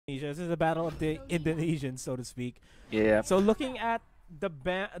This is a battle of the Indonesians, so to speak. Yeah. So looking at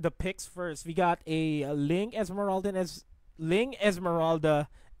the picks first, we got a Ling Esmeralda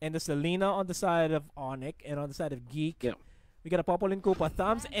and the Selena on the side of ONIC, and on the side of GEEK, Yeah. we got a Popolin Koopa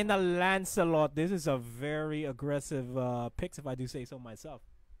Thumbs and a Lancelot. This is a very aggressive picks, if I do say so myself.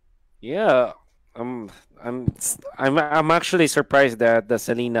 Yeah. I'm actually surprised that the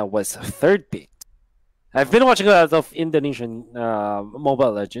Selena was third pick. I've been watching a lot of Indonesian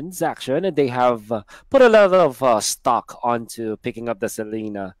Mobile Legends action, and they have put a lot of stock onto picking up the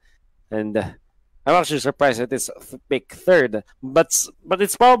Selena, and I'm actually surprised that it's pick third. But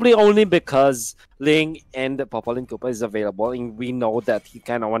it's probably only because Ling and Popolin Koopa is available, and we know that he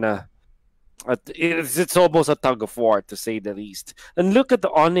kind of wanna. It's almost a tug of war, to say the least. And look at the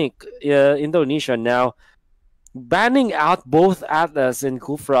ONIC Indonesia now, banning out both Atlas and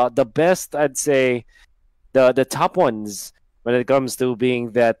Kufra, the best, I'd say, the top ones when it comes to being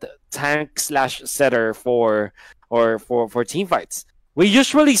that tank slash setter for team fights. We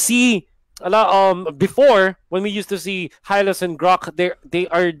usually see a lot before, when we used to see Hylos and Grok, they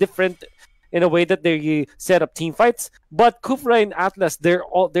are different in a way that they set up team fights. But Kufra and Atlas, they're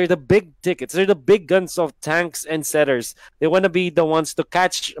the big tickets. They're the big guns of tanks and setters. They want to be the ones to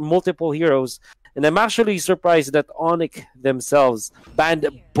catch multiple heroes. And I'm actually surprised that ONIC themselves banned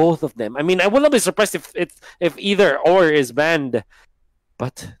both of them. I mean, I wouldn't be surprised if either or is banned,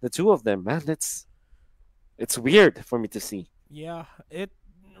 but the two of them, man, it's weird for me to see. Yeah,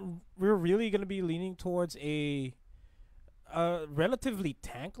 we're really gonna be leaning towards a relatively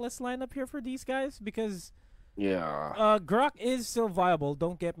tankless lineup here for these guys, because Yeah. Grok is still viable.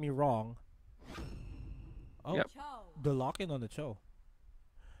 Don't get me wrong. Oh, Yep. the lock in on the Cho.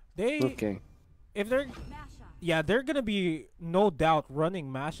 Okay. If they're they're gonna be no doubt running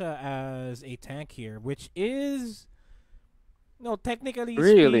Masha as a tank here, which is no technically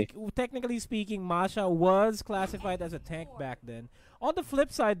Really? technically speaking, Masha was classified as a tank back then. On the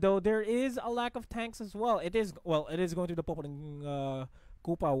flip side, though, there is a lack of tanks as well. It is going to the Popolin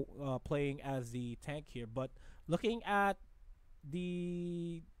Koopa playing as the tank here, but looking at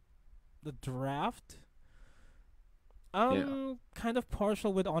the draft, kind of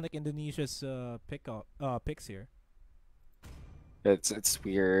partial with ONIC Indonesia's picks here. It's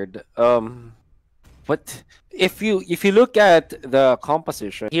weird. But if you look at the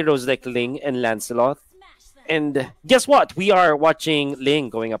composition, heroes like Ling and Lancelot, and guess what? We are watching Ling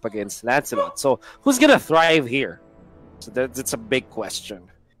going up against Lancelot. So who's gonna thrive here? So that's a big question.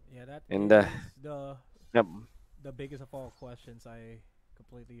 Yeah, that And is yep. the biggest of all questions. I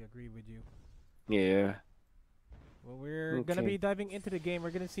completely agree with you. Yeah. Well, we're gonna be diving into the game.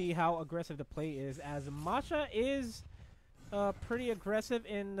 We're gonna see how aggressive the play is, as Masha is pretty aggressive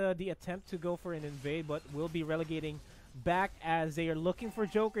in the attempt to go for an invade, but will be relegating back as they are looking for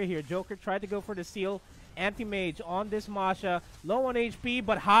Joker here. Joker tried to go for the seal. Anti-mage on this Masha, low on HP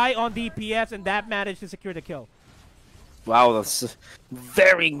but high on DPS, and that managed to secure the kill. Wow, that's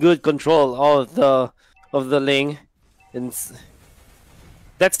very good control of the Ling, and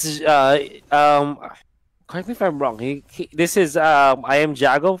that's correct me if I'm wrong. This is I am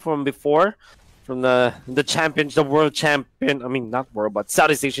Jago from before, from the world champion. I mean, not world, but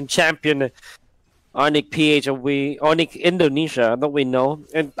Southeast Asian champion, ONIC ONIC Indonesia that we know,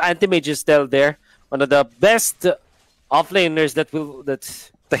 and Anti-Mage is still there. One of the best offlaners that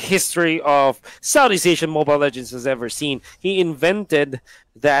the history of Southeast Asian Mobile Legends has ever seen. He invented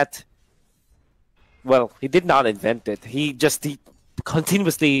that. Well, he did not invent it. He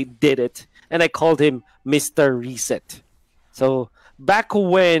continuously did it, and I called him Mr. Reset. So back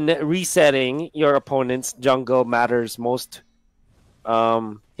when resetting your opponent's jungle matters most,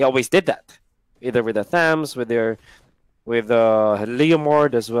 he always did that, either with the Thams, with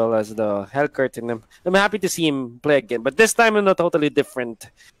Leomord, as well as the Hellcurt. And I'm happy to see him play again, but this time in a totally different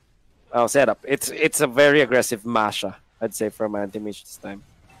setup. It's a very aggressive Masha, I'd say, from Anti-Mage this time.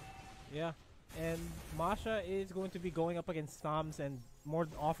 Yeah, and Masha is going to be going up against Thumbs, and more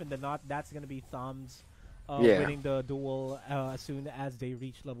often than not, that's going to be Thumbs winning the duel as soon as they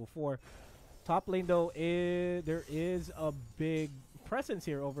reach level 4. Top lane, though, there is a big presence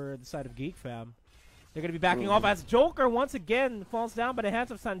here over the side of GEEK Fam. They're going to be backing off as Joker once again falls down by the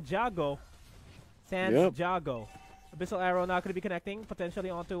hands of Santiago. Santiago. Abyssal Arrow now going to be connecting potentially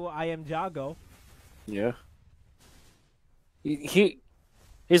onto I Am Jago. Yeah.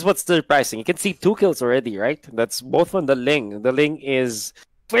 Here's what's surprising. You can see 2 kills already, right? That's both on the Ling. The Ling is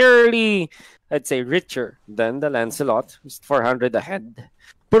fairly, I'd say, richer than the Lancelot, who's 400 ahead.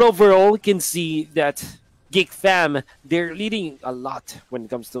 But overall, you can see that GEEK Fam, they're leading a lot when it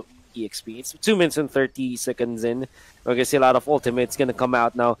comes to EXP. It's 2 minutes and 30 seconds in. We're gonna see a lot of ultimates gonna come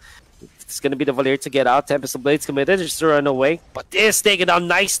out now. It's gonna be the Valier to get out. Tempest of Blades committed just to run away, but is taken down.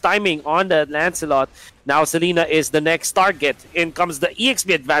 Nice timing on the Lancelot. Now Selena is the next target. In comes the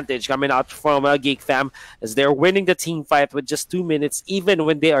EXP advantage coming out from GEEK Fam as they're winning the team fight with just 2 minutes, even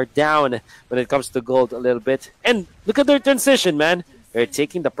when they are down when it comes to gold a little bit. And look at their transition, man. They're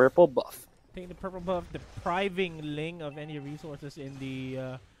taking the purple buff. Taking the purple buff, depriving Ling of any resources in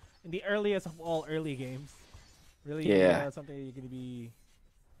the earliest of all early games. Really, something you're gonna be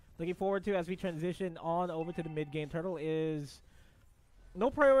looking forward to as we transition on over to the mid game. Turtle is no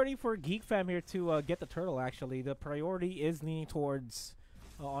priority for GEEK Fam here to get the turtle. Actually, the priority is leaning towards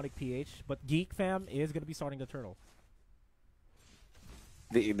ONIC PH, but GEEK Fam is gonna be starting the turtle.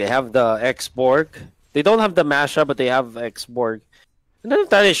 They have the X-Borg. They don't have the Masha, but they have X-Borg. I'm not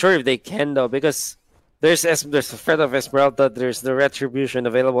entirely sure if they can though, because there's the threat of Esmeralda, there's the Retribution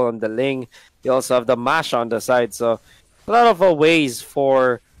available on the Ling. You also have the Masha on the side, so a lot of ways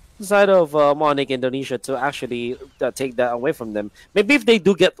for the side of ONIC Indonesia to actually take that away from them. Maybe if they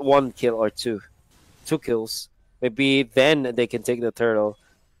do get 1 kill or 2 kills, maybe then they can take the turtle.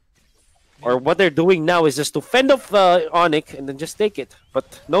 Or what they're doing now is just to fend off ONIC and then just take it.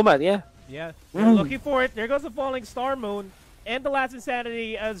 But Nomad, yeah. Yeah, they're looking for it. There goes the Falling Star Moon. And the last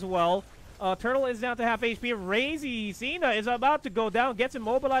Insanity as well. Turtle is down to half HP. Razy Cena is about to go down. Gets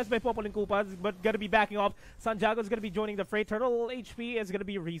immobilized by Popol and Koopa, but going to be backing off. Santiago is going to be joining the fray. Turtle HP is going to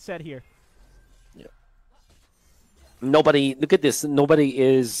be reset here. Yeah. Nobody, look at this. Nobody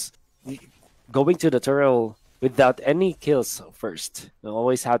is going to the turtle without any kills first. You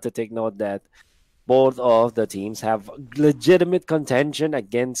always have to take note that both of the teams have legitimate contention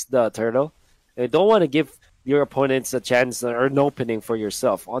against the turtle. They don't want to give your opponents a chance or an opening for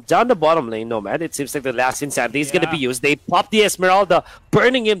yourself. Down the bottom lane, Nomad, it seems like the last Insanity is going to be used. They pop the Esmeralda,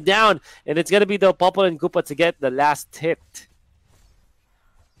 burning him down, and it's going to be the Popol and Koopa to get the last hit.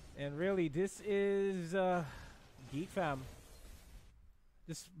 And really, this is GEEK Fam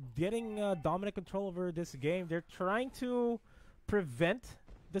just getting dominant control over this game. They're trying to prevent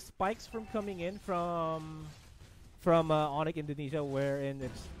the spikes from coming in from ONIC Indonesia, wherein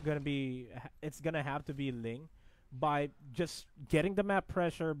it's gonna have to be Ling, by just getting the map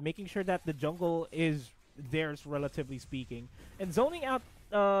pressure, making sure that the jungle is theirs, relatively speaking, and zoning out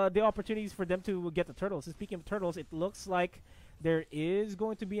the opportunities for them to get the turtles. And speaking of turtles, it looks like there is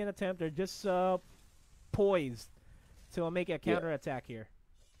going to be an attempt. They're just poised to make a counter attack here.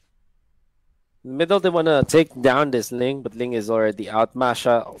 Middle, they want to take down this Ling, but Ling is already out.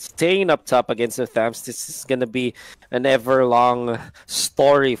 Masha staying up top against the Thams. This is going to be an ever-long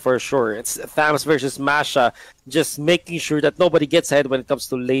story for sure. It's Thams versus Masha, just making sure that nobody gets ahead when it comes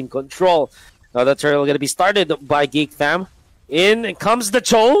to lane control. Now the turtle going to be started by GEEK Fam. In comes the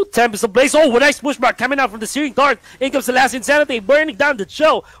Cho. Tempest of Blaze. Oh, nice pushback coming out from the steering card. In comes the last Insanity, burning down the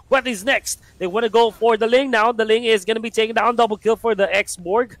Cho. What is next? They want to go for the Ling now. The Ling is going to be taking down, double kill for the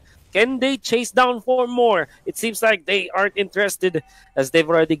X-Borg. Can they chase down for more? It seems like they aren't interested, as they've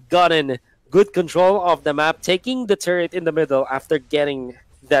already gotten good control of the map, taking the turret in the middle after getting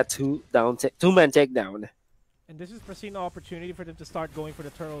that two-man takedown. And this is an opportunity for them to start going for the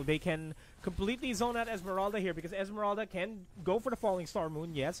turtle. They can completely zone out Esmeralda here, because Esmeralda can go for the Falling Star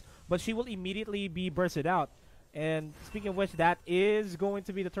Moon, yes, but she will immediately be bursted out. And speaking of which, that is going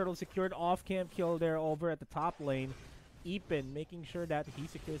to be the turtle secured off-camp kill there over at the top lane. Epin making sure that he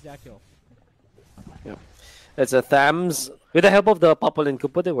secures that kill. Yeah. It's a Thams. With the help of the Popol and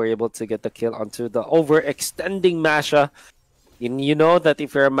Koopa, they were able to get the kill onto the overextending Masha. And you know that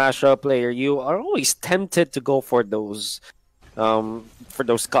if you're a Masha player, you are always tempted to go for those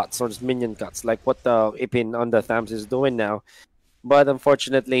cuts, or those minion cuts, like what the Epin on the Thams is doing now. But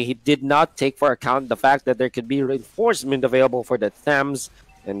unfortunately, he did not take for account the fact that there could be reinforcement available for the Thams,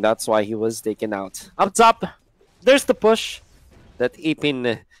 and that's why he was taken out. Up top, there's the push that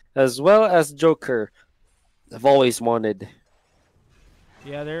Epin, as well as Joker, have always wanted.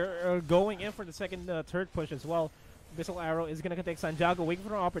 Yeah, they're going in for the third push as well. Missile Arrow is going to take Santiago, waiting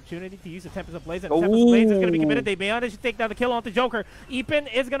for an opportunity to use the Tempest of Blaze. And Tempest of Blaze is going to be committed. They managed to take down the kill onto Joker.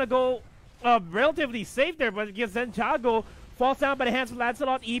 Epin is going to go relatively safe there, but because Santiago falls down by the hands of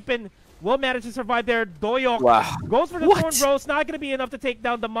Lancelot, Epin will manage to survive there. Doyok goes for the Thorn Rose. Not going to be enough to take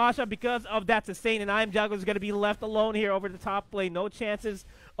down the Masha because of that sustain. And I Am Jago is going to be left alone here over the top lane. No chances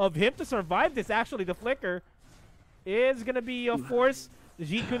of him to survive this. Actually, the Flicker is going to be forced. The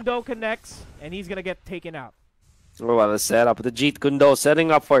Jeet Kundo connects, and he's going to get taken out. Oh, well, the setup. The Jeet Kundo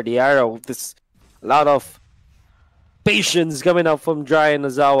setting up for the arrow. This a lot of patience coming up from Dry and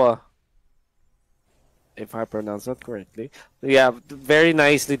Ozawa. if I pronounce that correctly. Yeah, very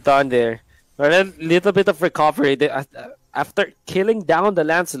nicely done there. But a little bit of recovery. After killing down the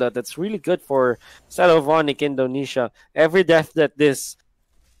Lancelot, that's really good for side of ONIC Indonesia. Every death that this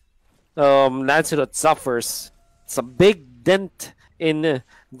Lancelot suffers, it's a big dent in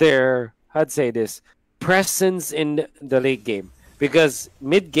their, I'd say this, presence in the late game. Because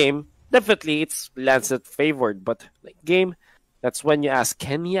mid game, definitely it's Lancelot favored, but late game, that's when you ask,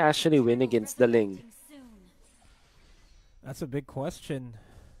 can he actually win against the Ling? That's a big question.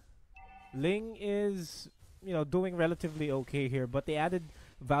 Ling is, doing relatively okay here, but the added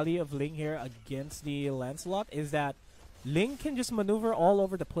value of Ling here against the Lancelot is that Ling can just maneuver all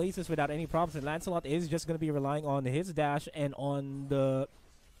over the places without any problems, and Lancelot is just going to be relying on his dash and on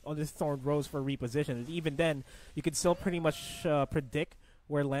this Thorned Rose for reposition. And even then, you can still pretty much predict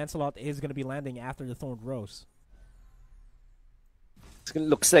where Lancelot is going to be landing after the Thorned Rose. It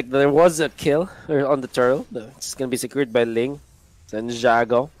looks like there was a kill on the turtle. It's going to be secured by Ling.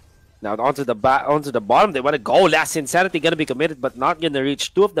 Santiago. Now onto the bottom. They want to go. Last Insanity going to be committed, but not going to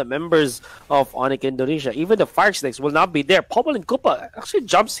reach two of the members of ONIC Indonesia. Even the Fire Snakes will not be there. Pobble and Koopa actually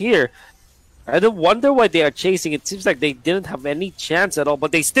jumps here. I don't wonder why they are chasing. It seems like they didn't have any chance at all,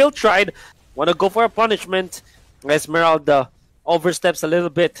 but they still tried. Want to go for a punishment. Esmeralda oversteps a little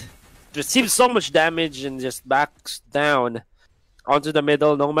bit. Receives so much damage and just backs down. Onto the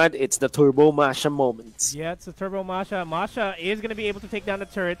middle, Nomad. It's the Turbo Masha moment. Yeah, it's the Turbo Masha. Masha is going to be able to take down the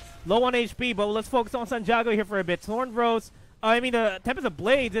turret. Low on HP, but let's focus on Santiago here for a bit. Thorned Rose, the Tempest of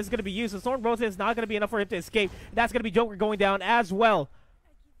Blades is going to be used. So Thorned Rose is not going to be enough for him to escape. That's going to be Joker going down as well.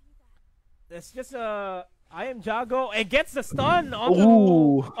 It's just, I am Jago. It gets the stun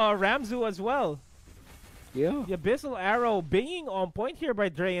onto Ramzu as well. Yeah. The Abyssal Arrow being on point here by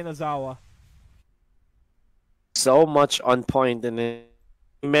Dre and Ozawa. So much on point, and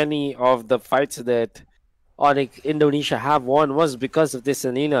many of the fights that ONIC Indonesia have won was because of this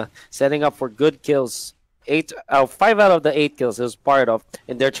Selena setting up for good kills. 5 out of the 8 kills it was part of,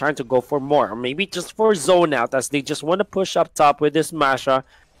 and they're trying to go for more, or maybe just for zone out, as they just want to push up top with this Masha,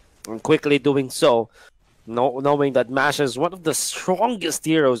 and quickly doing so, knowing that Masha is one of the strongest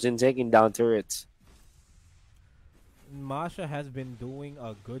heroes in taking down turrets. Masha has been doing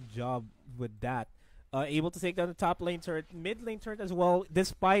a good job with that. Able to take down the top lane turret, mid lane turret as well,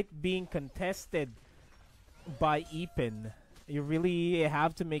 despite being contested by Ipin. You really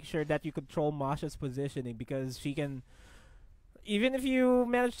have to make sure that you control Masha's positioning, because she can, even if you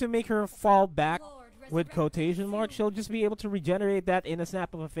manage to make her fall back with quotation marks, she'll just be able to regenerate that in a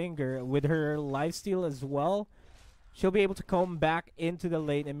snap of a finger. With her lifesteal as well, she'll be able to come back into the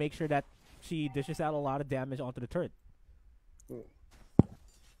lane and make sure that she dishes out a lot of damage onto the turret.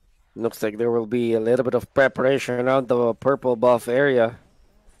 Looks like there will be a little bit of preparation around the purple buff area.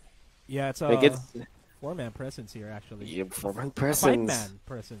 Yeah, it's a 4-man presence here, actually. Yeah, 4-man presence. 5-man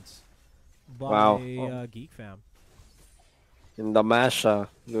presence by GEEK FAM. In the Masha,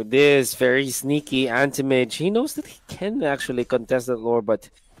 this very sneaky anti-mage. He knows that he can actually contest that lore, but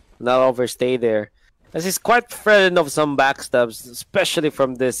not overstay there. As he's quite frightened of some backstabs, especially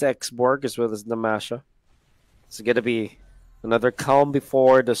from this X-Borg as well as the Masha. It's going to be another calm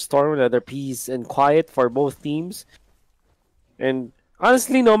before the storm, another peace and quiet for both teams. And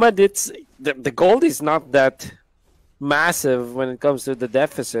honestly, Nomad, it's the gold is not that massive when it comes to the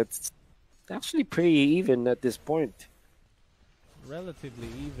deficits. It's actually pretty even at this point. Relatively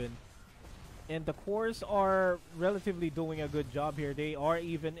even. And the cores are relatively doing a good job here. They are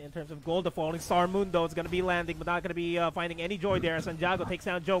even in terms of gold. The Falling Star Moon, though, is going to be landing, but not going to be finding any joy there. Santiago takes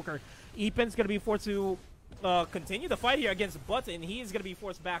down Joker. Ipin's going to be forced to continue the fight here against Butts, and he is going to be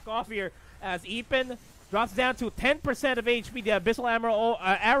forced back off here as Ipin drops down to 10% of HP. The Abyssal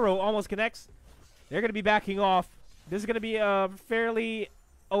Arrow almost connects. They're going to be backing off. This is going to be a fairly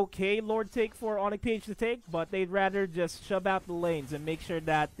okay Lord take for ONIC PH to take, but they'd rather just shove out the lanes and make sure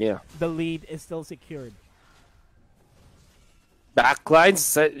that the lead is still secured.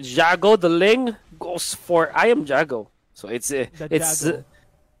 Backlines, Jago, the Ling goes for I am Jago. So it's the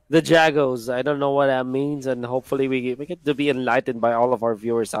Jagos. I don't know what that means, and hopefully we get to be enlightened by all of our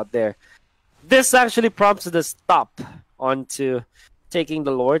viewers out there. This actually prompts the stop onto taking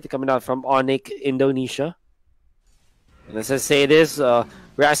the Lord, coming out from ONIC Indonesia. And as I say this,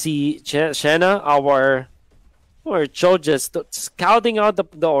 Rasi Shena, our Cho, just scouting out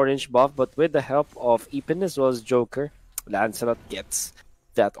the orange buff, but with the help of Ipin as well as Joker, Lancelot gets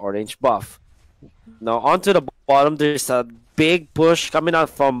that orange buff. Now onto the bottom, there's a big push coming out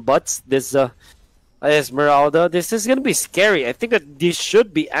from Butts. This Esmeralda. This is gonna be scary. I think that this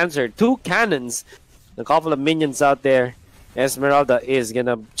should be answered. 2 cannons, a couple of minions out there. Esmeralda is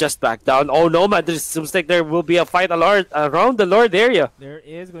gonna just back down. Oh no, man! There seems like there will be a fight around the Lord area. There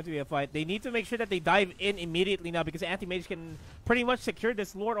is going to be a fight. They need to make sure that they dive in immediately now because Anti-Mage can pretty much secure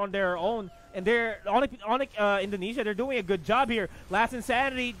this Lord on their own. And they're ONIC Indonesia. They're doing a good job here. Last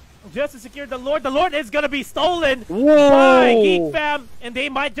Insanity just to secure the Lord. The Lord is gonna be stolen by GEEK FAM, and they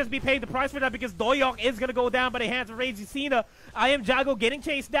might just be paying the price for that because Doyok is gonna go down by the hands of Razy Cena. I Am Jago getting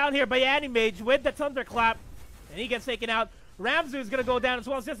chased down here by Anti-Mage with the Thunderclap, and he gets taken out. Ramzu is going to go down as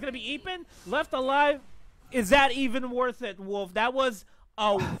well. It's just going to be Epen left alive. Is that even worth it, Wolf? That was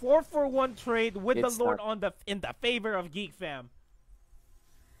a 4-for-1 trade with the Lord in the favor of GEEK FAM.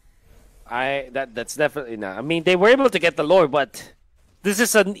 That's definitely not. I mean, they were able to get the Lord, but this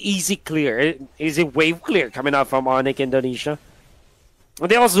is an easy clear, easy wave clear coming out from ONIC Indonesia.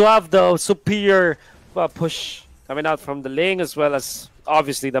 And they also have the superior push coming out from the Ling, as well as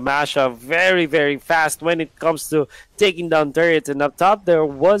obviously the Masha, very, very fast when it comes to taking down turrets. And up top, there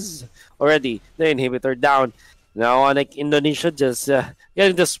was already the inhibitor down. Now, ONIC Indonesia just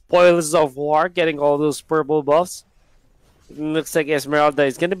getting the spoils of war, getting all those purple buffs. Looks like Esmeralda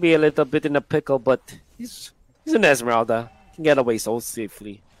is going to be a little bit in a pickle, but he's an Esmeralda. Can get away so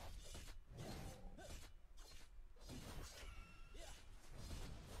safely.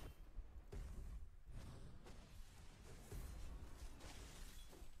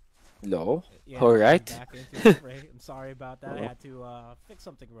 No. Yeah, all right. I'm sorry about that. I had to fix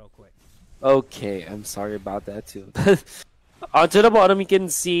something real quick. Okay, I'm sorry about that too. Onto the bottom, you can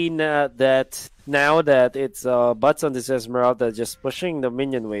see that now that it's Butts on this Esmeralda just pushing the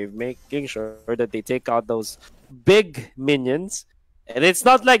minion wave, making sure that they take out those big minions. And it's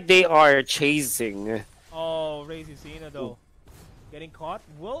not like they are chasing. Oh, Razy Cena though. Getting caught.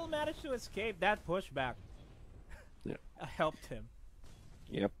 Will manage to escape that pushback. Yeah. Helped him.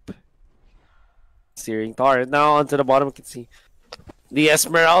 Yep. Steering torrent now onto the bottom. You can see the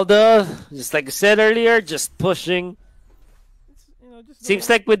Esmeralda, just like I said earlier, just pushing. Seems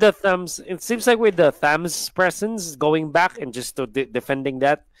like with the thumbs, it seems like with the thumbs presence going back and just to defending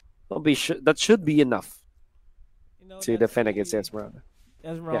that, that should be enough to defend against Esmeralda.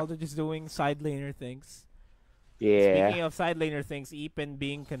 Esmeralda just doing side laner things. Yeah. Speaking of side laner things, Epen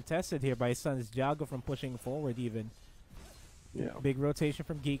being contested here by Sons Jago from pushing forward even. Yeah. Big rotation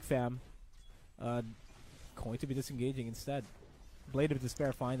from GEEK FAM. Going to be disengaging instead. Blade of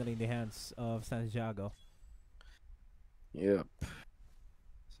Despair finally in the hands of Sons Jago. Yep.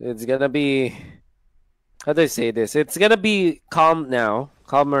 So it's gonna be, how do I say this? It's gonna be calmer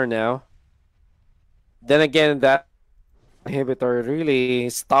now. Then again, that inhibitor really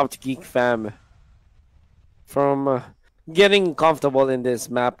stopped GEEK FAM from getting comfortable in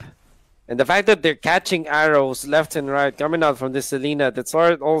this map. And the fact that they're catching arrows left and right coming out from this Selena, that's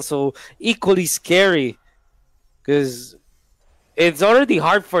also equally scary. Because it's already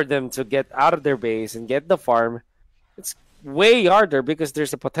hard for them to get out of their base and get the farm. It's way harder because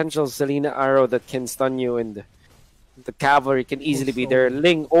there's a potential Selena arrow that can stun you, and the cavalry can easily be there.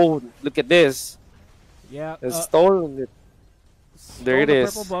 Ling, oh, look at this. Yeah. Stolen it. There it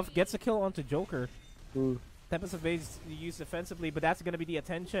is. Purple buff gets a kill onto Joker. Tempest of Base used defensively, but that's going to be the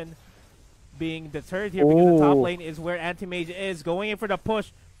attention being deterred here because the top lane is where Anti-Mage is going in for the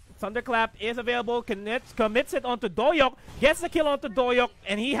push. Thunderclap is available, commits it onto Doyok, gets the kill onto Doyok,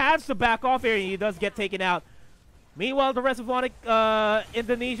 and he has to back off here, and he does get taken out. Meanwhile, the rest of ONIC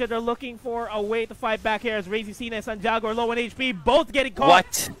Indonesia, they're looking for a way to fight back here as Razy Cena and Sanjago are low on HP, both getting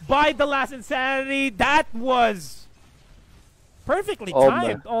caught by the last Insanity. That was perfectly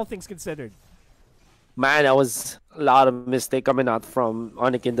timed, all things considered. Man, that was a lot of mistake coming out from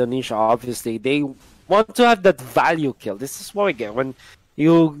ONIC Indonesia. Obviously, they want to have that value kill. This is what we get when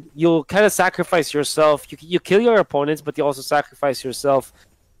you kind of sacrifice yourself. You kill your opponents, but you also sacrifice yourself.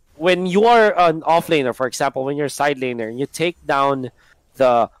 When you are an offlaner, for example, when you're a side laner, and you take down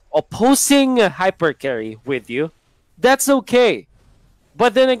the opposing hyper carry with you, that's okay.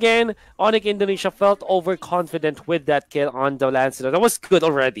 But then again, ONIC Indonesia felt overconfident with that kill on the Lancelot. That was good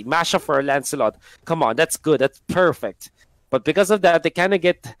already. Masha for a Lancelot. Come on, that's good. That's perfect. But because of that, they kind of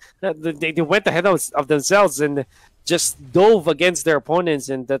they went ahead of themselves and just dove against their opponents,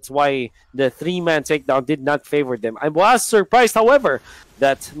 and that's why the 3-man takedown did not favor them. I was surprised, however,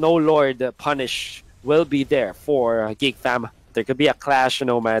 that no Lord Punish will be there for GEEK FAM. There could be a clash,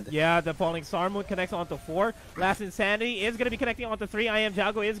 Nomad. Yeah, the falling Sarmoon connects onto 4. Last Insanity is going to be connecting onto 3. I Am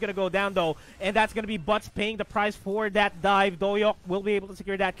Jago is going to go down, though. And that's going to be Butts paying the price for that dive. Doyok will be able to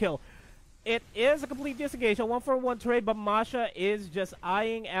secure that kill. It is a complete disengage, a 1-for-1 trade, but Masha is just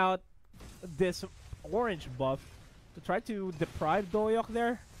eyeing out this orange buff to try to deprive Doyok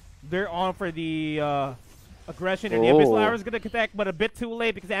there. They're on for the Aggression, and the Abyssal Arrow is going to connect, but a bit too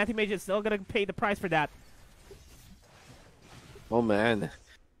late because Anti-Mage is still going to pay the price for that. Oh, man.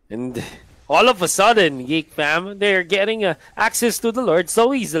 And all of a sudden, GEEK Fam, they're getting access to the Lord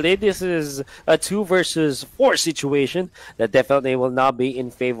so easily. This is a 2 versus 4 situation that definitely will not be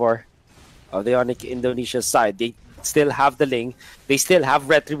in favor of the ONIC Indonesia side. They still have the Ling. They still have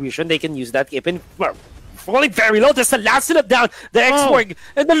Retribution. They can use that. Keeping falling very low. Just the last slip down. The X-Borg.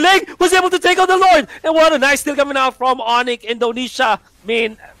 And the Ling was able to take on the Lord. And what a nice steal coming out from ONIC Indonesia.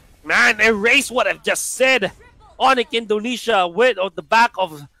 Man, erase what I've just said. ONIC Indonesia with on the back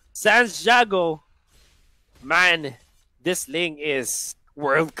of Santiago. Man, this Ling is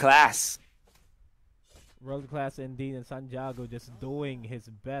world class. World class indeed, and Santiago just doing his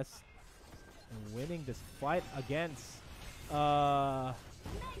best and winning this fight against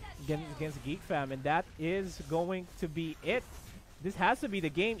GEEK Fam, and that is going to be it. This has to be the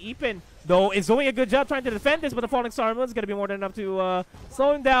game. Epen, though, is doing a good job trying to defend this, but the Falling Star Emblem is going to be more than enough to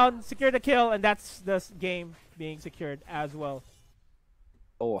slow him down, secure the kill, and that's the game being secured as well.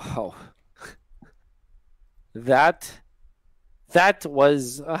 Oh, wow. That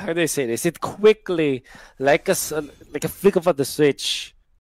was, how do I say this? It quickly, like a flick of the switch,